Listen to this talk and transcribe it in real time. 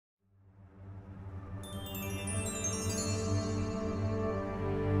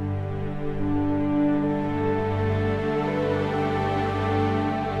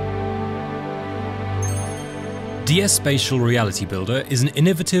DSpatial Reality Builder is an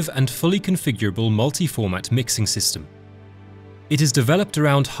innovative and fully configurable multi-format mixing system. It is developed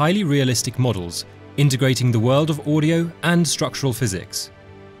around highly realistic models, integrating the world of audio and structural physics.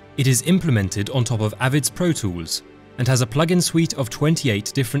 It is implemented on top of Avid's Pro Tools and has a plugin suite of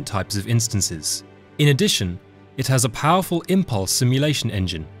 28 different types of instances. In addition, it has a powerful impulse simulation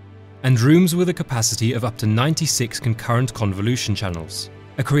engine and rooms with a capacity of up to 96 concurrent convolution channels,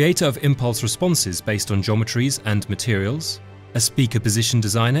 a creator of impulse responses based on geometries and materials, a speaker position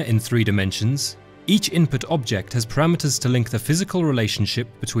designer in 3 dimensions. Each input object has parameters to link the physical relationship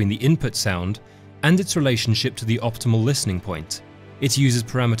between the input sound and its relationship to the optimal listening point. It uses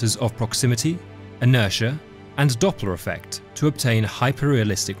parameters of proximity, inertia, and Doppler effect to obtain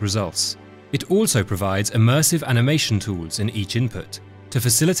hyper-realistic results. It also provides immersive animation tools in each input to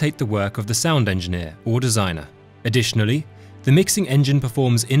facilitate the work of the sound engineer or designer. Additionally, the mixing engine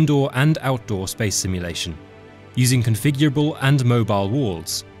performs indoor and outdoor space simulation, using configurable and mobile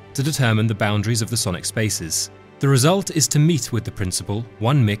walls to determine the boundaries of the sonic spaces. The result is to meet with the principle,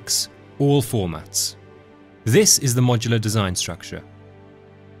 one mix, all formats. This is the modular design structure.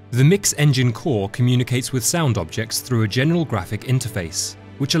 The mix engine core communicates with sound objects through a general graphic interface,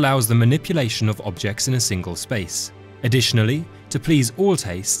 which allows the manipulation of objects in a single space. Additionally, to please all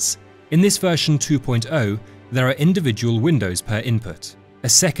tastes, in this version 2.0, there are individual windows per input. A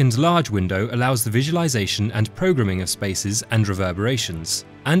second large window allows the visualization and programming of spaces and reverberations,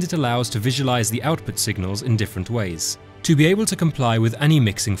 and it allows to visualize the output signals in different ways. To be able to comply with any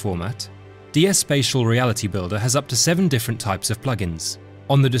mixing format, DSpatial Reality Builder has up to 7 different types of plugins.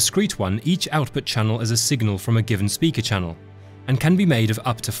 On the discrete one, each output channel is a signal from a given speaker channel, and can be made of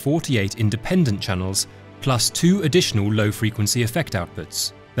up to 48 independent channels, plus 2 additional low-frequency effect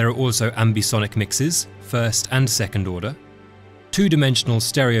outputs. There are also ambisonic mixes, first and second order, 2-dimensional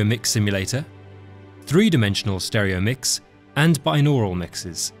stereo mix simulator, 3-dimensional stereo mix, and binaural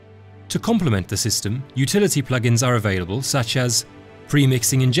mixes. To complement the system, utility plugins are available such as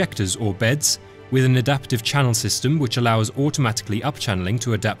pre-mixing injectors or beds with an adaptive channel system which allows automatically up-channeling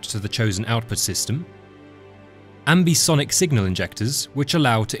to adapt to the chosen output system, ambisonic signal injectors, which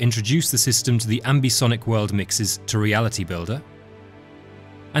allow to introduce the system to the ambisonic world mixes to Reality Builder,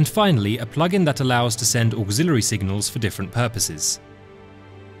 and finally a plugin that allows to send auxiliary signals for different purposes.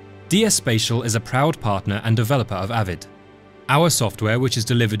 DSpatial is a proud partner and developer of Avid. Our software, which is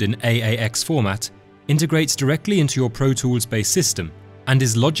delivered in AAX format, integrates directly into your Pro Tools-based system and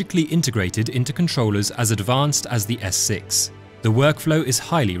is logically integrated into controllers as advanced as the S6. The workflow is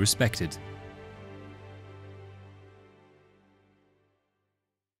highly respected.